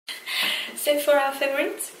Sephora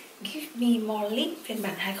Favorites Give Me More Lip phiên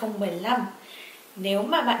bản 2015. Nếu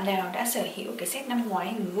mà bạn nào đã sở hữu cái set năm ngoái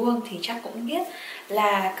hình vuông thì chắc cũng biết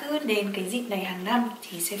là cứ đến cái dịp này hàng năm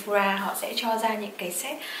thì Sephora họ sẽ cho ra những cái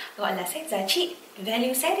set gọi là set giá trị,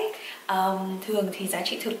 value set ấy. Thường thì giá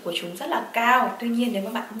trị thực của chúng rất là cao. Tuy nhiên nếu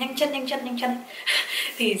mà bạn nhanh chân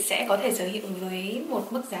thì sẽ có thể sở hữu với một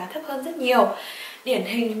mức giá thấp hơn rất nhiều. Điển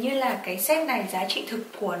hình như là cái set này giá trị thực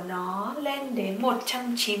của nó lên đến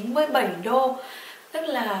 197 đô, tức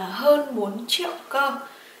là hơn 4 triệu cơ.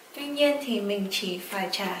 Tuy nhiên thì mình chỉ phải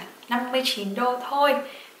trả 59 đô thôi.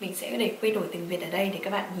 Mình sẽ để quy đổi tiền Việt ở đây để các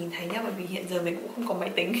bạn nhìn thấy nhé, bởi vì hiện giờ mình cũng không có máy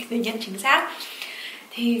tính để nhân chính xác.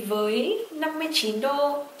 Thì với 59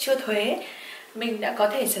 đô chưa thuế, mình đã có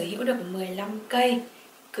thể sở hữu được 15 cây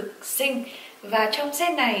cực xinh. Và trong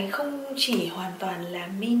set này không chỉ hoàn toàn là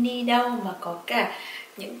mini đâu, mà có cả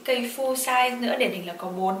những cây full size nữa. Điển hình là có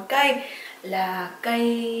 4 cây, là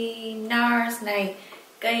cây NARS này,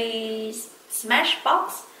 cây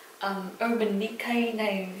Smashbox, Urban Decay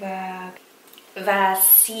này và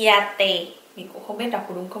Siate. Mình cũng không biết đọc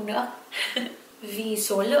có đúng không nữa. Vì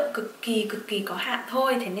số lượng cực kỳ có hạn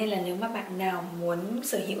thôi, thế nên là nếu mà bạn nào muốn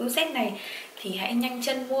sở hữu set này thì hãy nhanh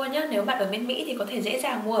chân mua nhé. Nếu bạn ở bên Mỹ thì có thể dễ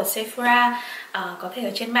dàng mua ở Sephora, có thể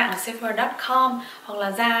ở trên mạng là Sephora.com, hoặc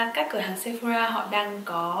là ra các cửa hàng Sephora họ đang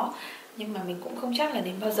có. Nhưng mà mình cũng không chắc là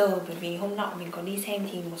đến bao giờ, bởi vì hôm nọ mình có đi xem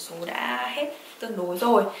thì một số đã hết tương đối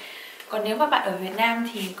rồi. Còn nếu mà bạn ở Việt Nam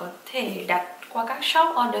thì có thể đặt qua các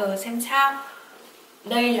shop order xem sao.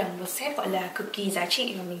 Đây là một set gọi là cực kỳ giá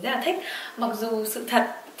trị và mình rất là thích. Mặc dù sự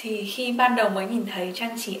thật thì khi ban đầu mới nhìn thấy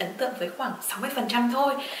Trang chỉ ấn tượng với khoảng 60%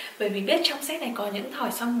 thôi, bởi vì biết trong set này có những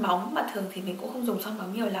thỏi son bóng mà thường thì mình cũng không dùng son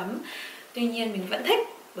bóng nhiều lắm. Tuy nhiên mình vẫn thích,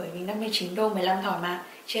 bởi vì 59 đô 15 thỏi mà,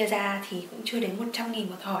 chia ra thì cũng chưa đến 100.000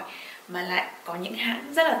 một thỏi, mà lại có những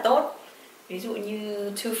hãng rất là tốt. Ví dụ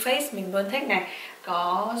như Too Faced mình luôn thích này,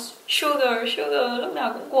 có Sugar lúc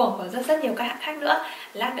nào cũng cuồng, và rất nhiều các hãng khác nữa.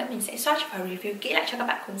 Lát nữa mình sẽ swatch và review kỹ lại cho các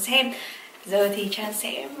bạn cùng xem. Giờ thì Trang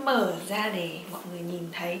sẽ mở ra để mọi người nhìn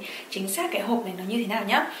thấy chính xác cái hộp này nó như thế nào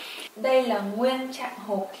nhé. Đây là nguyên trạng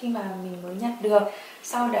hộp khi mà mình mới nhặt được.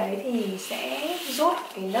 Sau đấy thì sẽ rút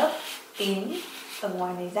cái lớp kín ở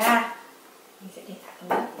ngoài này ra. Mình sẽ để thẳng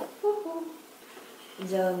lớp.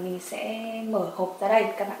 Giờ mình sẽ mở hộp ra đây.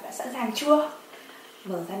 Các bạn đã sẵn sàng chưa?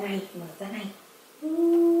 Mở ra này.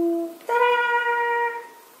 Ta-da!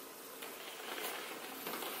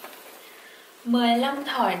 15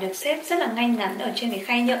 thỏi được xếp rất là ngay ngắn ở trên cái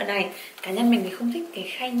khay nhựa này. Cá nhân mình thì không thích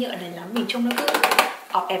cái khay nhựa này lắm, vì trông nó cứ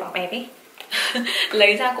ọp ẹp ấy.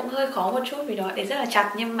 Lấy ra cũng hơi khó một chút vì nó để rất là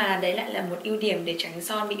chặt, nhưng mà đấy lại là một ưu điểm để tránh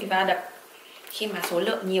son bị va đập khi mà số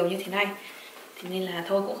lượng nhiều như thế này. Thế nên là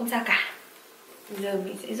thôi cũng không sao cả. Giờ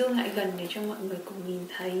mình sẽ zoom lại gần để cho mọi người cùng nhìn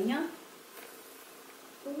thấy nhá.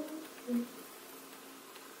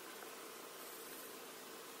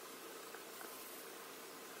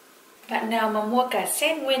 Bạn nào mà mua cả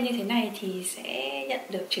set nguyên như thế này thì sẽ nhận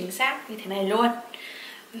được chính xác như thế này luôn.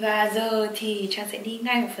 Và giờ thì Trang sẽ đi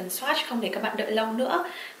ngay vào phần swatch, không để các bạn đợi lâu nữa.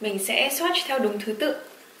 Mình sẽ swatch theo đúng thứ tự,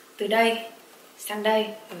 từ đây sang đây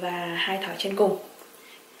và hai thỏi trên cùng.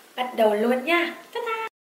 Bắt đầu luôn nha. Ta-da!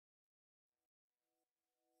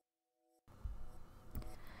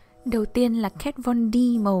 Đầu tiên là Kat Von D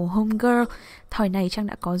màu Homegirl. Thỏi này Trang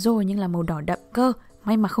đã có rồi nhưng là màu đỏ đậm cơ,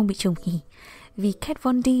 may mà không bị trùng nhỉ. Vì Kat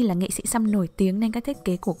Von D là nghệ sĩ xăm nổi tiếng nên các thiết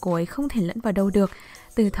kế của cô ấy không thể lẫn vào đâu được.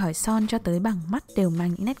 Từ thỏi son cho tới bằng mắt đều mang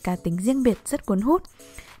những nét cá tính riêng biệt, rất cuốn hút.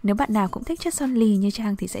 Nếu bạn nào cũng thích chất son lì như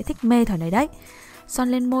Trang thì sẽ thích mê thỏi này đấy.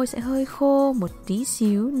 Son lên môi sẽ hơi khô một tí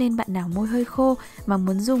xíu, nên bạn nào môi hơi khô mà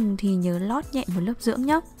muốn dùng thì nhớ lót nhẹ một lớp dưỡng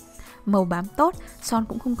nhé. Màu bám tốt, son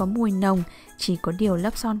cũng không có mùi nồng, chỉ có điều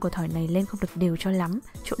lớp son của thỏi này lên không được đều cho lắm,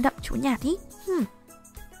 chỗ đậm chỗ nhạt ý.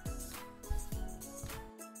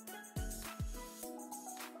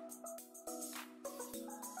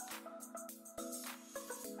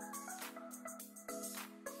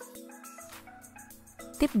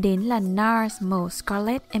 Tiếp đến là NARS màu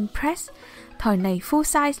Scarlet Empress. Thỏi này full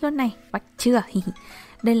size luôn này, bạch chưa?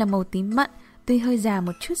 Đây là màu tím mận, tuy hơi già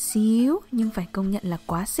một chút xíu nhưng phải công nhận là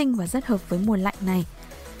quá xinh và rất hợp với mùa lạnh này.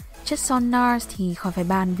 Chất son NARS thì khỏi phải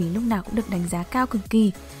bàn vì lúc nào cũng được đánh giá cao cực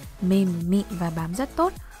kỳ. Mềm, mịn và bám rất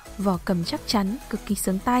tốt, vỏ cầm chắc chắn, cực kỳ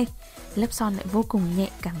sướng tay. Lớp son lại vô cùng nhẹ,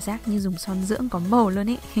 cảm giác như dùng son dưỡng có màu luôn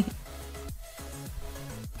ý.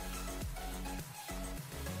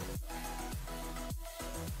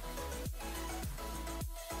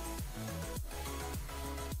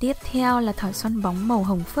 Tiếp theo là thỏi son bóng màu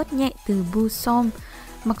hồng phớt nhẹ từ Busom.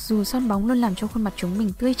 Mặc dù son bóng luôn làm cho khuôn mặt chúng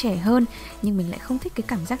mình tươi trẻ hơn, nhưng mình lại không thích cái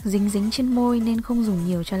cảm giác dính trên môi nên không dùng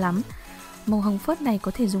nhiều cho lắm. Màu hồng phớt này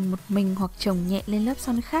có thể dùng một mình hoặc chồng nhẹ lên lớp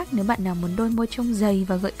son khác nếu bạn nào muốn đôi môi trông dày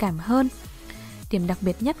và gợi cảm hơn. Điểm đặc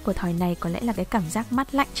biệt nhất của thỏi này có lẽ là cái cảm giác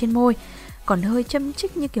mát lạnh trên môi, còn hơi châm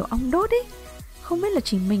chích như kiểu ong đốt ấy. Không biết là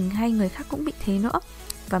chỉ mình hay người khác cũng bị thế nữa,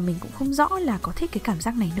 và mình cũng không rõ là có thích cái cảm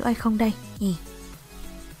giác này nữa hay không đây.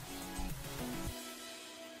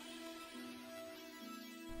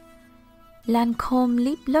 Lancome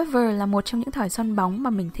Lip Lover là một trong những thỏi son bóng mà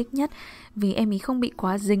mình thích nhất vì em ý không bị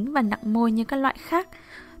quá dính và nặng môi như các loại khác.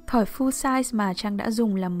 Thỏi full size mà Trang đã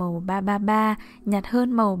dùng là màu 333, nhạt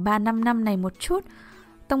hơn màu 355 này một chút.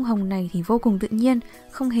 Tông hồng này thì vô cùng tự nhiên,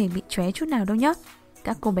 không hề bị chóe chút nào đâu nhé.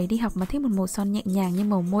 Các cô bé đi học mà thích một màu son nhẹ nhàng như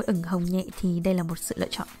màu môi ửng hồng nhẹ thì đây là một sự lựa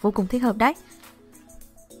chọn vô cùng thích hợp đấy.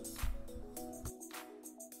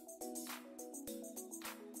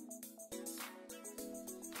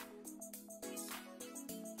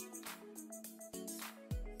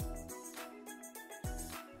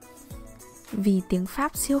 Vì tiếng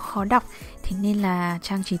Pháp siêu khó đọc, thế nên là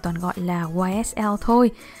Trang chỉ toàn gọi là YSL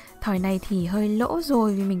thôi. Thỏi này thì hơi lỗ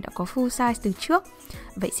rồi vì mình đã có full size từ trước.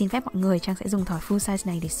 Vậy xin phép mọi người, Trang sẽ dùng thỏi full size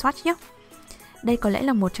này để swatch nhé. Đây có lẽ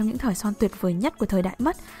là một trong những thỏi son tuyệt vời nhất của thời đại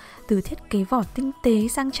mất. Từ thiết kế vỏ tinh tế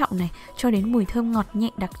sang trọng này cho đến mùi thơm ngọt nhẹ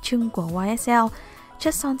đặc trưng của YSL.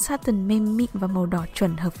 Chất son satin mềm mịn và màu đỏ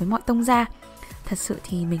chuẩn hợp với mọi tông da. Thật sự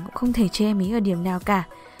thì mình cũng không thể chê em ý ở điểm nào cả.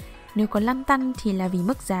 Nếu có lăn tăn thì là vì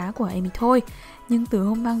mức giá của em ý thôi. Nhưng từ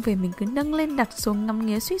hôm mang về mình cứ nâng lên đặt xuống ngắm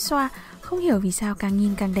nghía suýt xoa. Không hiểu vì sao càng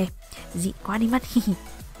nhìn càng đẹp. Dị quá đi mất.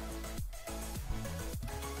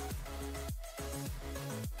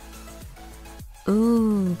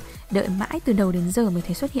 Đợi mãi từ đầu đến giờ mới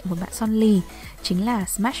thấy xuất hiện một bạn son lì. Chính là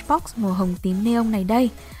Smashbox màu hồng tím neon này đây.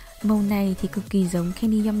 Màu này thì cực kỳ giống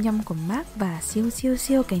Candy Yum Yum của MAC và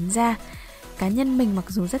siêu kén da. Cá nhân mình mặc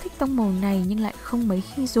dù rất thích tông màu này nhưng lại không mấy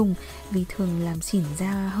khi dùng vì thường làm xỉn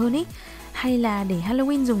da hơn ý. Hay là để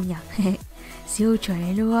Halloween dùng nhỉ? Siêu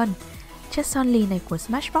chóe luôn. Chất son lì này của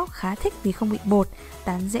Smashbox khá thích vì không bị bột,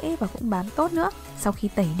 tán dễ và cũng bám tốt nữa. Sau khi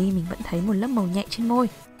tẩy đi mình vẫn thấy một lớp màu nhẹ trên môi.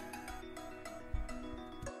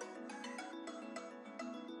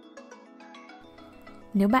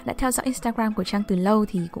 Nếu bạn đã theo dõi Instagram của Trang từ lâu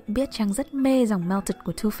thì cũng biết Trang rất mê dòng Melted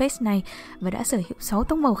của Too Faced này và đã sở hữu 6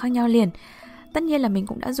 tông màu khác nhau liền. Tất nhiên là mình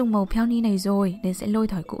cũng đã dùng màu Peony này rồi nên sẽ lôi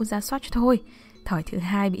thỏi cũ ra swatch thôi. Thỏi thứ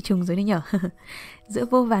hai bị trùng rồi đấy nhở. Giữa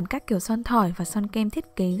vô vàn các kiểu son thỏi và son kem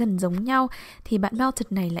thiết kế gần giống nhau thì bạn Melted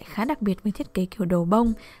này lại khá đặc biệt với thiết kế kiểu đầu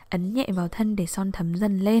bông, ấn nhẹ vào thân để son thấm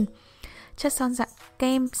dần lên. Chất son dạng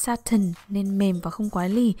kem satin nên mềm và không quá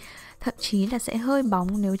lì, thậm chí là sẽ hơi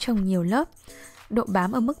bóng nếu chồng nhiều lớp. Độ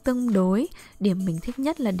bám ở mức tương đối, điểm mình thích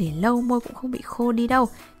nhất là để lâu môi cũng không bị khô đi đâu.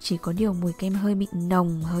 Chỉ có điều mùi kem hơi bị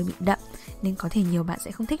nồng, hơi bị đậm nên có thể nhiều bạn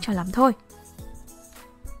sẽ không thích cho lắm thôi.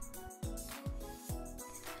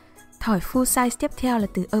 Thỏi full size tiếp theo là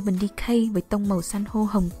từ Urban Decay với tông màu san hô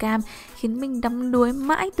hồng cam khiến mình đắm đuối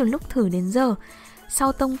mãi từ lúc thử đến giờ.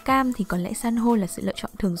 Sau tông cam thì có lẽ san hô là sự lựa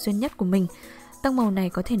chọn thường xuyên nhất của mình. Tông màu này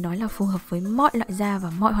có thể nói là phù hợp với mọi loại da và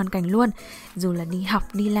mọi hoàn cảnh luôn. Dù là đi học,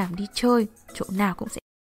 đi làm, đi chơi, chỗ nào cũng sẽ.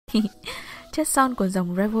 Chất son của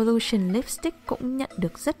dòng Revolution Lipstick cũng nhận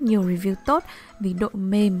được rất nhiều review tốt vì độ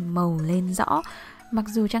mềm, màu lên rõ. Mặc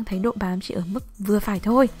dù Trang thấy độ bám chỉ ở mức vừa phải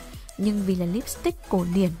thôi, nhưng vì là lipstick cổ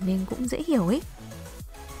điển nên cũng dễ hiểu ấy.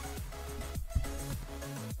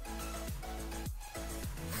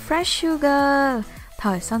 Fresh Sugar,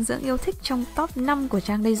 thỏi son dưỡng yêu thích trong top 5 của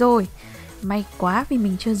Trang đây rồi. May quá vì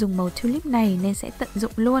mình chưa dùng màu tulip này nên sẽ tận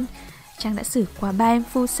dụng luôn. Trang đã sử qua 3 em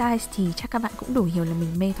full size thì chắc các bạn cũng đủ hiểu là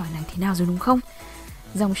mình mê thỏi này thế nào rồi đúng không?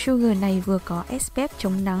 Dòng Sugar này vừa có SPF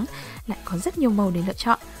chống nắng, lại có rất nhiều màu để lựa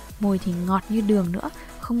chọn. Môi thì ngọt như đường nữa,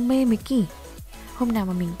 không mê mới kỳ. Hôm nào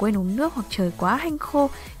mà mình quên uống nước hoặc trời quá hanh khô,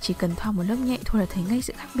 chỉ cần thoa một lớp nhẹ thôi là thấy ngay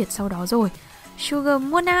sự khác biệt sau đó rồi. Sugar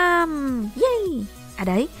muôn năm! Yay! À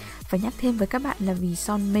đấy, phải nhắc thêm với các bạn là vì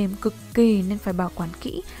son mềm cực kỳ nên phải bảo quản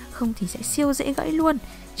kỹ, không thì sẽ siêu dễ gãy luôn.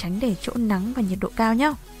 Tránh để chỗ nắng và nhiệt độ cao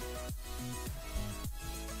nhá.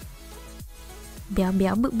 Béo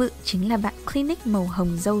béo bự bự chính là bạn Clinique màu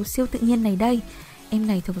hồng dâu siêu tự nhiên này đây. Em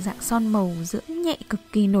này thuộc dạng son màu dưỡng nhẹ cực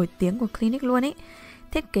kỳ nổi tiếng của Clinique luôn ấy.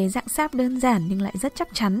 Thiết kế dạng sáp đơn giản nhưng lại rất chắc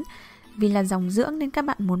chắn. Vì là dòng dưỡng nên các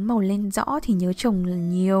bạn muốn màu lên rõ thì nhớ chồng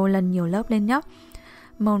nhiều lớp lên nhé.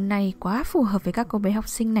 Màu này quá phù hợp với các cô bé học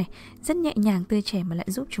sinh này, rất nhẹ nhàng tươi trẻ mà lại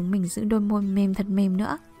giúp chúng mình giữ đôi môi mềm thật mềm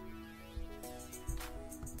nữa.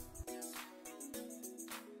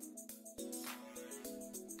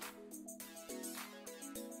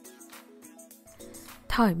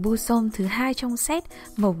 Thỏi Busson thứ hai trong set,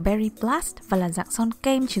 màu Berry Blast và là dạng son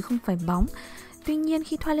kem chứ không phải bóng. Tuy nhiên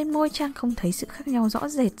khi thoa lên môi, Trang không thấy sự khác nhau rõ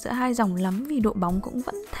rệt giữa hai dòng lắm, vì độ bóng cũng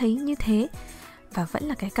vẫn thấy như thế. Và vẫn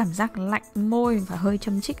là cái cảm giác lạnh môi và hơi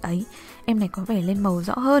châm chích ấy. Em này có vẻ lên màu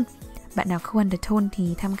rõ hơn. Bạn nào không undertone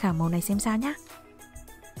thì tham khảo màu này xem sao nhé.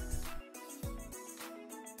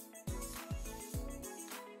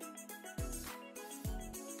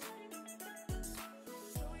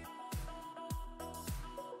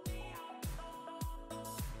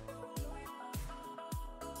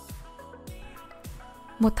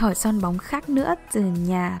 Một thỏi son bóng khác nữa từ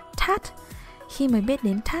nhà Tarte. Khi mới biết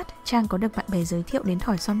đến Tarte, Trang có được bạn bè giới thiệu đến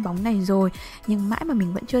thỏi son bóng này rồi, nhưng mãi mà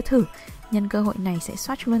mình vẫn chưa thử. Nhân cơ hội này sẽ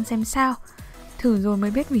swatch luôn xem sao. Thử rồi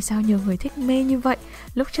mới biết vì sao nhiều người thích mê như vậy.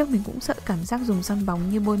 Lúc trước mình cũng sợ cảm giác dùng son bóng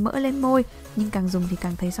như bôi mỡ lên môi, nhưng càng dùng thì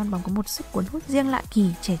càng thấy son bóng có một sức cuốn hút riêng lạ kỳ,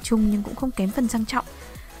 trẻ trung nhưng cũng không kém phần sang trọng.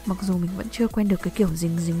 Mặc dù mình vẫn chưa quen được cái kiểu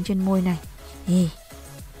dính dính trên môi này.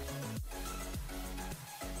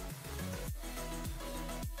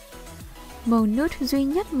 Màu nude duy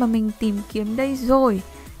nhất mà mình tìm kiếm đây rồi.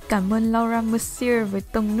 Cảm ơn Laura Mercier với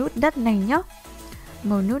tông nude đất này nhé.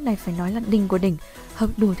 Màu nude này phải nói là đỉnh của đỉnh, hợp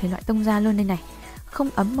đủ thể loại tông da luôn đây này. Không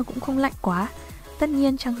ấm mà cũng không lạnh quá. Tất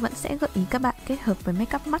nhiên Trang vẫn sẽ gợi ý các bạn kết hợp với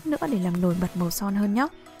make up mắt nữa để làm nổi bật màu son hơn nhé.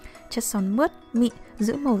 Chất son mướt, mịn,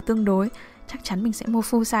 giữ màu tương đối. Chắc chắn mình sẽ mua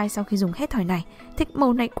full size sau khi dùng hết thỏi này. Thích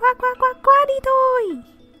màu này quá đi thôi.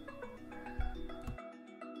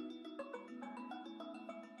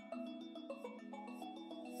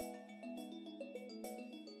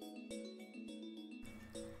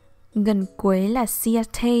 Gần cuối là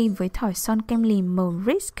Ciate với thỏi son kem lì màu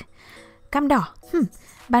Risk. Cam đỏ,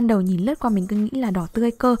 ban đầu nhìn lướt qua mình cứ nghĩ là đỏ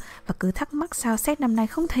tươi cơ, và cứ thắc mắc sao set năm nay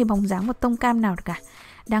không thấy bóng dáng một tông cam nào cả.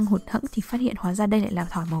 Đang hụt hẫng thì phát hiện hóa ra đây lại là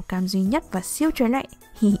thỏi màu cam duy nhất và siêu trời lệ.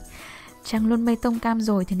 Trang luôn mê tông cam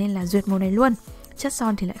rồi, thế nên là duyệt màu này luôn. Chất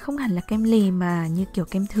son thì lại không hẳn là kem lì mà như kiểu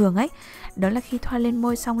kem thường ấy. Đó là khi thoa lên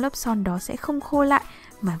môi xong lớp son đó sẽ không khô lại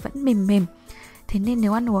mà vẫn mềm mềm. Thế nên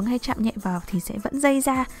nếu ăn uống hay chạm nhẹ vào thì sẽ vẫn dây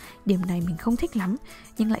ra. Điểm này mình không thích lắm,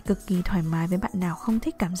 nhưng lại cực kỳ thoải mái với bạn nào không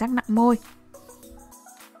thích cảm giác nặng môi.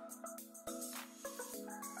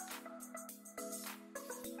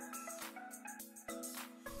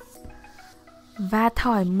 Và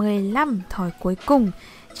thỏi 15, thỏi cuối cùng,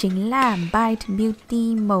 chính là Bite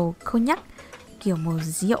Beauty màu cognac, kiểu màu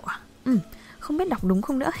rượu à? Không biết đọc đúng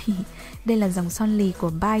không nữa. Đây là dòng son lì của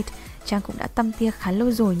Bite. Trang cũng đã tăm tia khá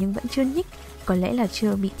lâu rồi nhưng vẫn chưa nhích. Có lẽ là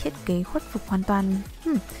chưa bị thiết kế khuất phục hoàn toàn.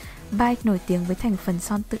 Bite nổi tiếng với thành phần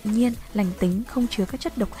son tự nhiên, lành tính, không chứa các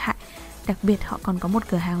chất độc hại. Đặc biệt họ còn có một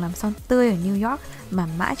cửa hàng làm son tươi ở New York mà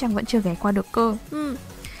mãi Trang vẫn chưa ghé qua được cơ.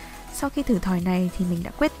 Sau khi thử thỏi này thì mình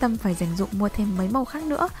đã quyết tâm phải dành dụm mua thêm mấy màu khác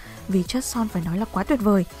nữa, vì chất son phải nói là quá tuyệt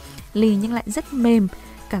vời. Lì nhưng lại rất mềm,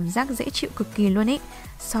 cảm giác dễ chịu cực kỳ luôn ý.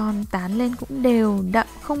 Son tán lên cũng đều đậm,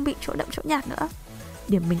 không bị chỗ đậm chỗ nhạt nữa.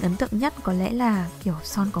 Điểm mình ấn tượng nhất có lẽ là kiểu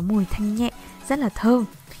son có mùi thanh nhẹ, rất là thơm.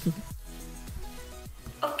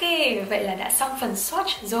 Ok, vậy là đã xong phần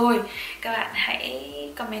swatch rồi. Các bạn hãy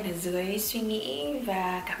comment ở dưới suy nghĩ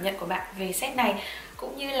và cảm nhận của bạn về set này,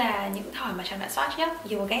 cũng như là những thỏi mà Trang đã swatch nhé.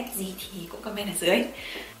 Yêu ghét gì thì cũng comment ở dưới.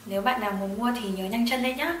 Nếu bạn nào muốn mua thì nhớ nhanh chân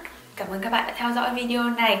lên nhé. Cảm ơn các bạn đã theo dõi video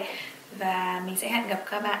này, và mình sẽ hẹn gặp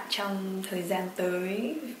các bạn trong thời gian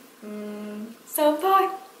tới sớm thôi.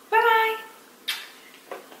 Bye bye.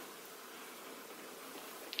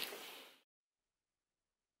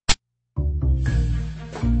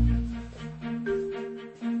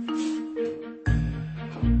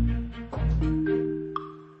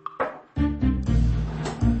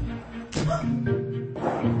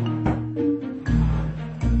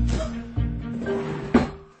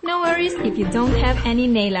 If you don't have any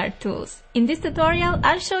nail art tools. In this tutorial,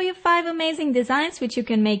 I'll show you 5 amazing designs which you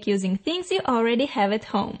can make using things you already have at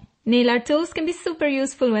home. Nail art tools can be super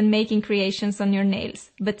useful when making creations on your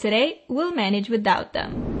nails, but today we'll manage without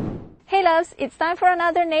them. Hey loves, it's time for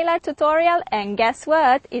another nail art tutorial, and guess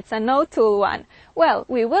what? It's a no-tool one. Well,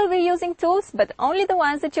 we will be using tools, but only the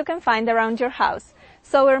ones that you can find around your house.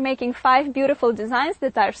 So we're making 5 beautiful designs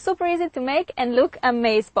that are super easy to make and look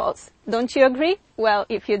amazeballs. Don't you agree? Well,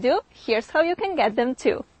 if you do, here's how you can get them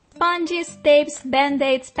too. Sponges, tapes,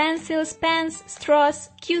 band-aids, pencils, pens, straws,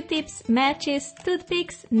 Q-tips, matches,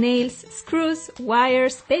 toothpicks, nails, screws,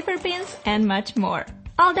 wires, paper pins, and much more.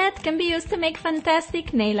 All that can be used to make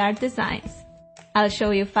fantastic nail art designs. I'll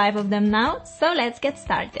show you 5 of them now, so let's get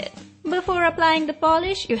started. Before applying the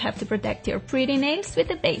polish, you have to protect your pretty nails with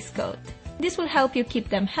a base coat. This will help you keep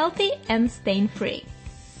them healthy and stain-free.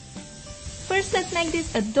 First, let's make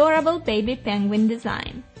this adorable baby penguin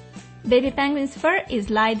design. Baby penguin's fur is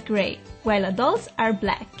light gray, while adults are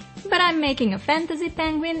black. But I'm making a fantasy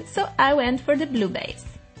penguin, so I went for the blue base.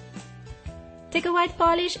 Take a white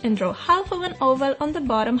polish and draw half of an oval on the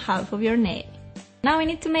bottom half of your nail. Now we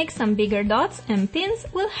need to make some bigger dots, and pins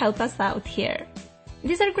will help us out here.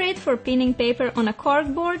 These are great for pinning paper on a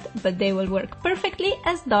corkboard, but they will work perfectly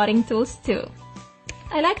as dotting tools too.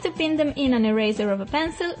 I like to pin them in an eraser of a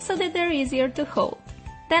pencil so that they're easier to hold.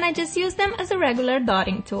 Then I just use them as a regular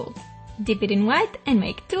dotting tool. Dip it in white and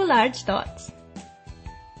make 2 large dots.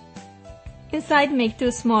 Inside, make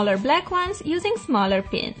 2 smaller black ones using smaller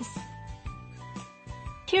pins.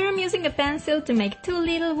 Here I'm using a pencil to make 2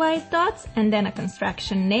 little white dots and then a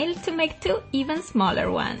construction nail to make 2 even smaller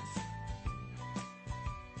ones.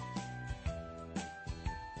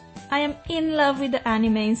 I am in love with the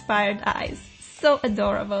anime-inspired eyes. So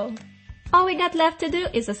adorable. All we got left to do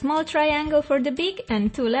is a small triangle for the beak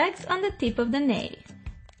and 2 legs on the tip of the nail.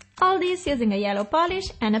 All this using a yellow polish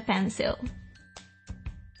and a pencil.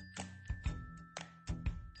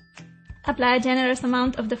 Apply a generous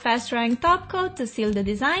amount of the fast-drying top coat to seal the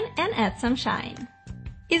design and add some shine.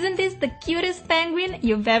 Isn't this the cutest penguin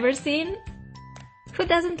you've ever seen? Who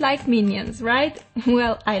doesn't like minions, right?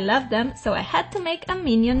 Well, I love them, so I had to make a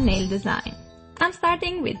minion nail design. I'm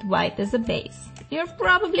starting with white as a base. You're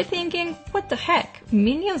probably thinking, what the heck,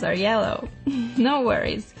 minions are yellow. No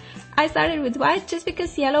worries. I started with white just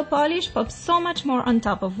because yellow polish pops so much more on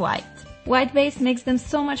top of white. White base makes them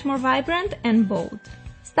so much more vibrant and bold.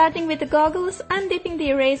 Starting with the goggles, I'm dipping the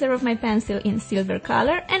eraser of my pencil in silver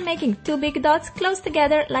color and making 2 big dots close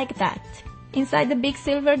together like that. Inside the big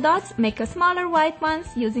silver dots, make a smaller white ones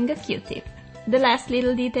using a Q-tip. The last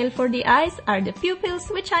little detail for the eyes are the pupils,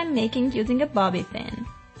 which I'm making using a bobby pin.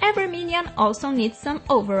 Every minion also needs some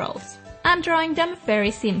overalls. I'm drawing them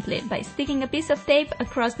very simply by sticking a piece of tape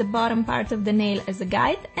across the bottom part of the nail as a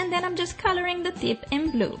guide, and then I'm just coloring the tip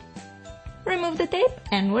in blue. Remove the tape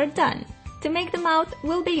and we're done. To make the mouth,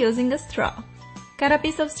 we'll be using a straw. Cut a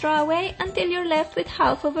piece of straw away until you're left with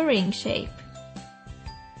half of a ring shape.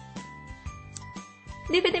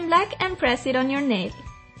 Dip it in black and press it on your nail.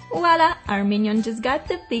 Voila! Our minion just got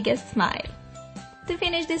the biggest smile. To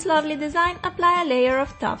finish this lovely design, apply a layer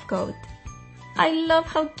of top coat. I love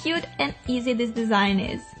how cute and easy this design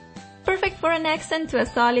is. Perfect for an accent to a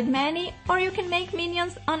solid mani, or you can make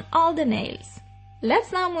minions on all the nails.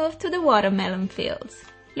 Let's now move to the watermelon fields.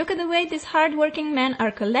 Look at the way these hard-working men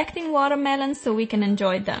are collecting watermelons so we can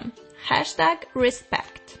enjoy them.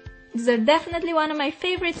 #respect. These are definitely one of my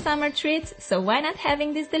favorite summer treats, so why not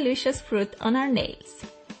having this delicious fruit on our nails?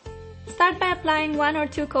 Start by applying 1 or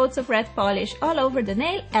 2 coats of red polish all over the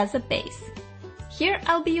nail as a base. Here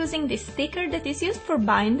I'll be using this sticker that is used for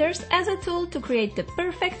binders as a tool to create the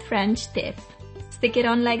perfect French tip. Stick it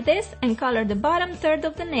on like this and color the bottom third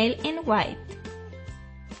of the nail in white.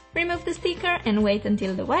 Remove the sticker and wait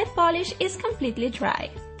until the white polish is completely dry.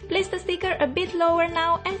 Place the sticker a bit lower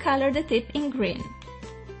now and color the tip in green.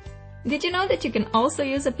 Did you know that you can also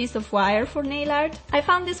use a piece of wire for nail art? I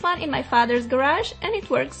found this one in my father's garage and it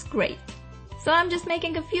works great. So I'm just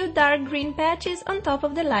making a few dark green patches on top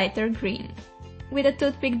of the lighter green. With a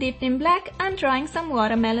toothpick dipped in black, I'm drawing some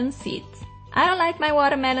watermelon seeds. I don't like my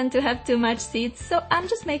watermelon to have too much seeds, so I'm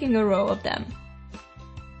just making a row of them.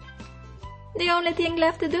 The only thing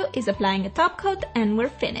left to do is applying a top coat and we're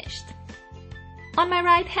finished. On my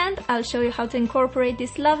right hand, I'll show you how to incorporate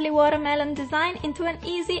this lovely watermelon design into an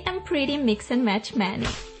easy and pretty mix and match mani.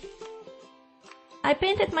 I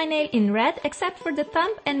painted my nail in red except for the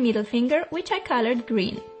thumb and middle finger, which I colored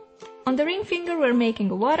green. On the ring finger we're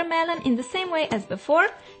making a watermelon in the same way as before,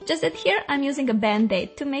 just that here I'm using a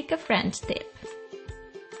band-aid to make a French tip.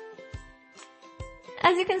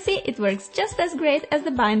 As you can see, it works just as great as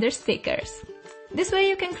the binder stickers. This way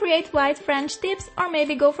you can create white French tips or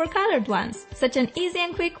maybe go for colored ones. Such an easy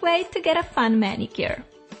and quick way to get a fun manicure.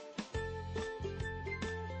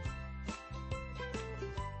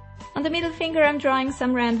 On the middle finger I'm drawing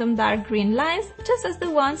some random dark green lines, just as the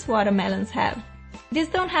ones watermelons have. These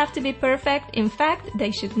don't have to be perfect, in fact,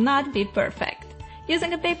 they should not be perfect.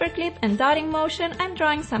 Using a paper clip and dotting motion, I'm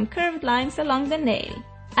drawing some curved lines along the nail.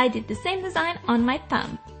 I did the same design on my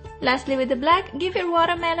thumb. Lastly, with the black, give your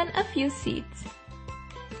watermelon a few seeds.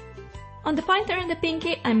 On the pointer and the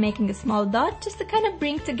pinky, I'm making a small dot just to kind of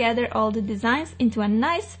bring together all the designs into a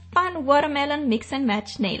nice, fun watermelon mix and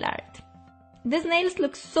match nail art. These nails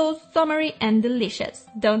look so summery and delicious,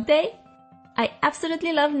 don't they? I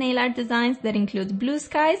absolutely love nail art designs that include blue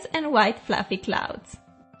skies and white fluffy clouds.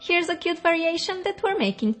 Here's a cute variation that we're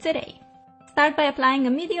making today. Start by applying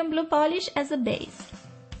a medium blue polish as a base.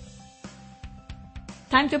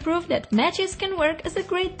 Time to prove that matches can work as a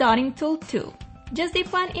great dotting tool too. Just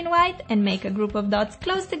dip one in white and make a group of dots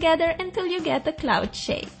close together until you get a cloud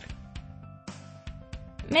shape.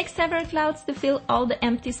 make several clouds to fill all the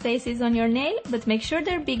empty spaces on your nail, but make sure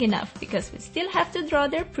they're big enough because we still have to draw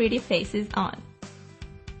their pretty faces on.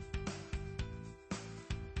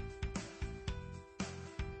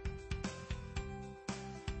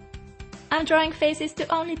 I'm drawing faces to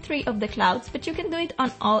only 3 of the clouds, but you can do it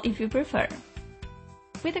on all if you prefer.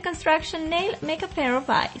 With a construction nail, make a pair of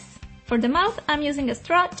eyes. For the mouth, I'm using a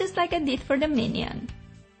straw just like I did for the minion.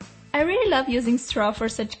 I really love using straw for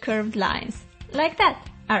such curved lines. Like that,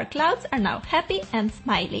 our clouds are now happy and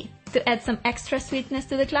smiley. To add some extra sweetness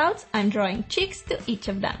to the clouds, I'm drawing cheeks to each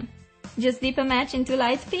of them. Just dip a match into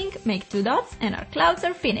light pink, make 2 dots, and our clouds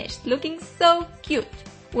are finished, looking so cute.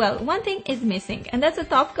 Well, one thing is missing, and that's a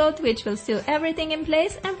top coat which will seal everything in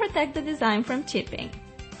place and protect the design from chipping.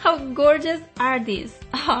 How gorgeous are these?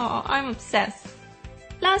 Oh, I'm obsessed.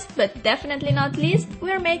 Last but definitely not least,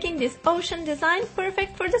 we are making this ocean design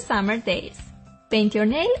perfect for the summer days. Paint your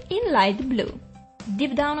nail in light blue.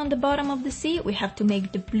 Deep down on the bottom of the sea, we have to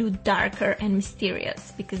make the blue darker and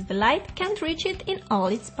mysterious, because the light can't reach it in all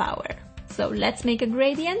its power. So let's make a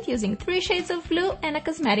gradient using 3 shades of blue and a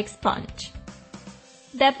cosmetic sponge.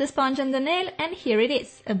 Dab the sponge on the nail and here it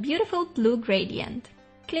is, a beautiful blue gradient.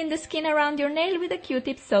 Clean the skin around your nail with a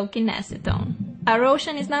Q-tip soaked in acetone. Our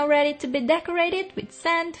ocean is now ready to be decorated with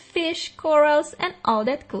sand, fish, corals and all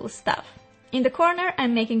that cool stuff. In the corner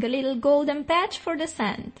I'm making a little golden patch for the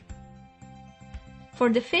sand. For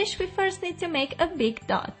the fish we first need to make a big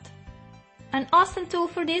dot. An awesome tool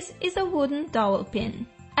for this is a wooden dowel pin.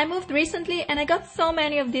 I moved recently and I got so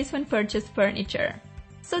many of these when purchased furniture.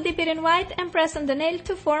 So dip it in white and press on the nail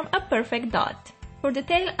to form a perfect dot. For the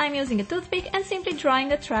tail I'm using a toothpick and simply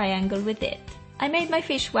drawing a triangle with it. I made my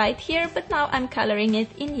fish white here, but now I'm coloring it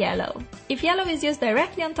in yellow. If yellow is used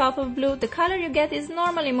directly on top of blue, the color you get is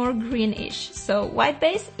normally more greenish, so white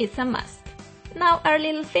base is a must. Now our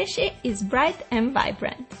little fishy is bright and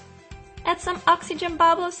vibrant. Add some oxygen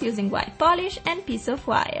bubbles using white polish and piece of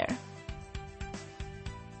wire.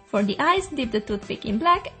 For the eyes, dip the toothpick in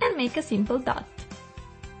black and make a simple dot.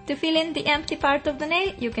 To fill in the empty part of the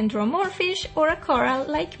nail, you can draw more fish or a coral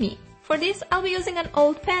like me. For this, I'll be using an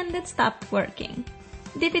old pen that stopped working.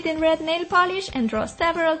 Dip it in red nail polish and draw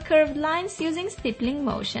several curved lines using stippling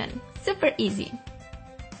motion. Super easy.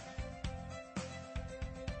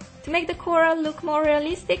 To make the coral look more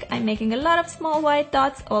realistic, I'm making a lot of small white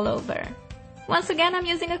dots all over. Once again, I'm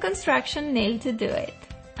using a construction nail to do it.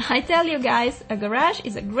 I tell you guys, a garage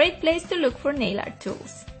is a great place to look for nail art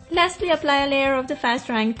tools. Lastly, apply a layer of the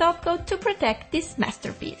fast-drying top coat to protect this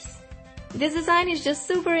masterpiece. This design is just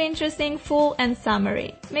super interesting, full and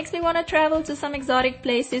summery. Makes me want to travel to some exotic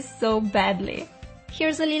places so badly.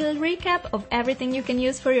 Here's a little recap of everything you can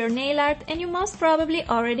use for your nail art and you most probably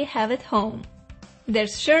already have at home.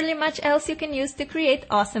 There's surely much else you can use to create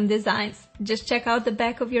awesome designs. Just check out the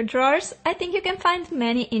back of your drawers. I think you can find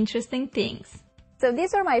many interesting things. So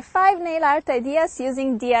these are my 5 nail art ideas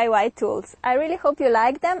using DIY tools. I really hope you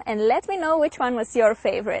liked them and let me know which one was your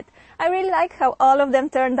favorite. I really like how all of them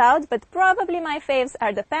turned out, but probably my faves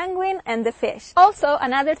are the penguin and the fish. Also,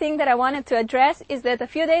 another thing that I wanted to address is that a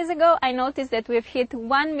few days ago I noticed that we've hit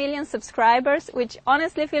 1 million subscribers, which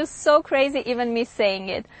honestly feels so crazy even me saying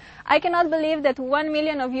it. I cannot believe that 1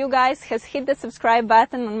 million of you guys has hit the subscribe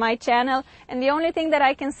button on my channel, and the only thing that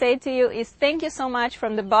I can say to you is thank you so much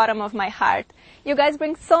from the bottom of my heart. You guys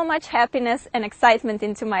bring so much happiness and excitement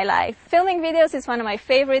into my life. Filming videos is one of my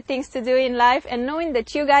favorite things to do in life, and knowing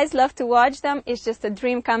that you guys love to watch them is just a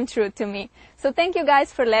dream come true to me. So thank you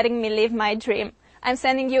guys for letting me live my dream. I'm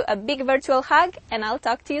sending you a big virtual hug, and I'll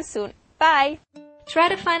talk to you soon. Bye! Try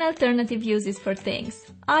to find alternative uses for things.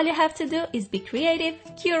 All you have to do is be creative,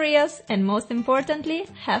 curious, and most importantly,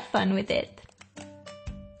 have fun with it.